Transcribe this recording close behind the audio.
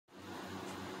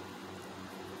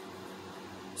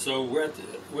So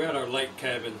we're at our lake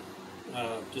cabin,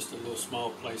 just a little small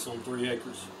place on 3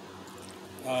 acres.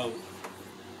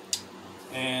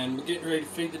 And we're getting ready to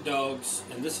feed the dogs,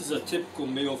 and this is a typical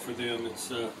meal for them.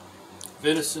 It's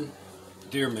venison,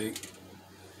 deer meat.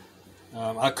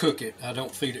 I cook it, I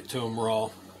don't feed it to them raw.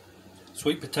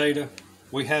 Sweet potato,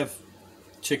 we have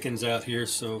chickens out here,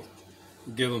 so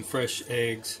we give them fresh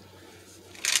eggs.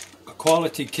 A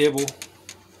quality kibble,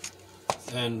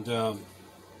 and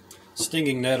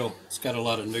stinging nettle. It's got a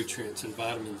lot of nutrients and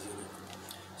vitamins in it.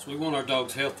 So we want our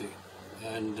dogs healthy,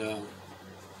 and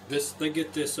they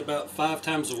get this about 5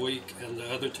 times a week, and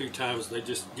the other 2 times they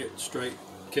just get straight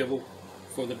kibble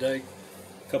for the day,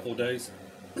 a couple of days.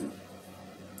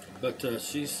 But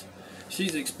she's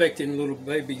expecting little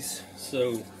babies,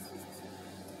 so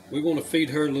we want to feed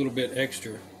her a little bit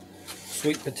extra.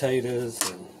 Sweet potatoes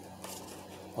and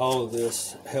all of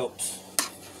this helps.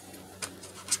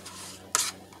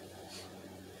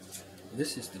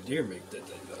 This is the deer meat that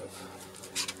they love.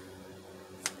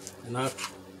 And I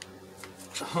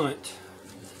hunt,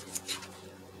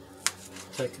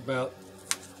 take about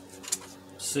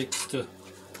 6 to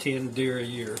 10 deer a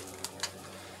year.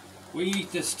 We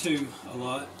eat this too a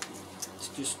lot. It's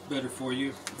just better for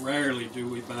you. Rarely do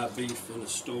we buy beef in a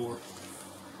store.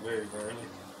 Very rarely.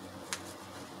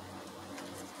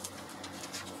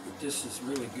 But this is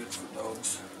really good for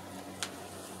dogs.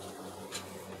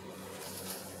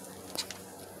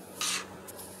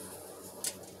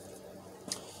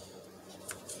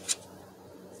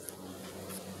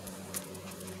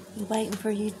 You waiting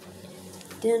for your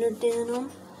dinner, Denim?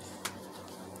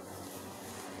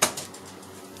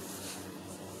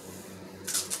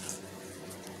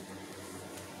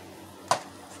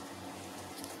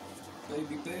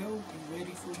 Baby Belle, you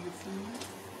ready for your food?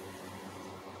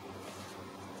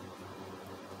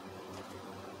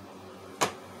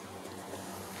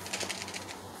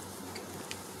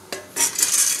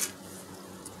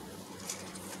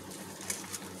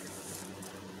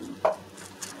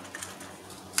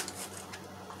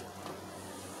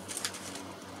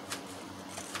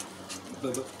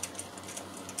 Bubba.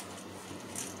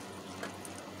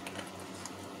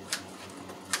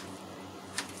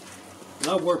 And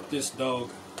I work this dog.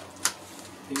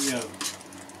 I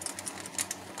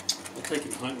take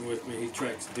him hunting with me. He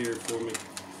tracks deer for me.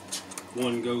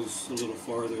 One goes a little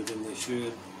farther than they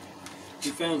should. He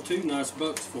found 2 nice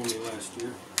bucks for me last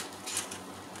year.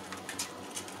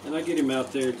 And I get him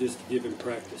out there just to give him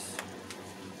practice.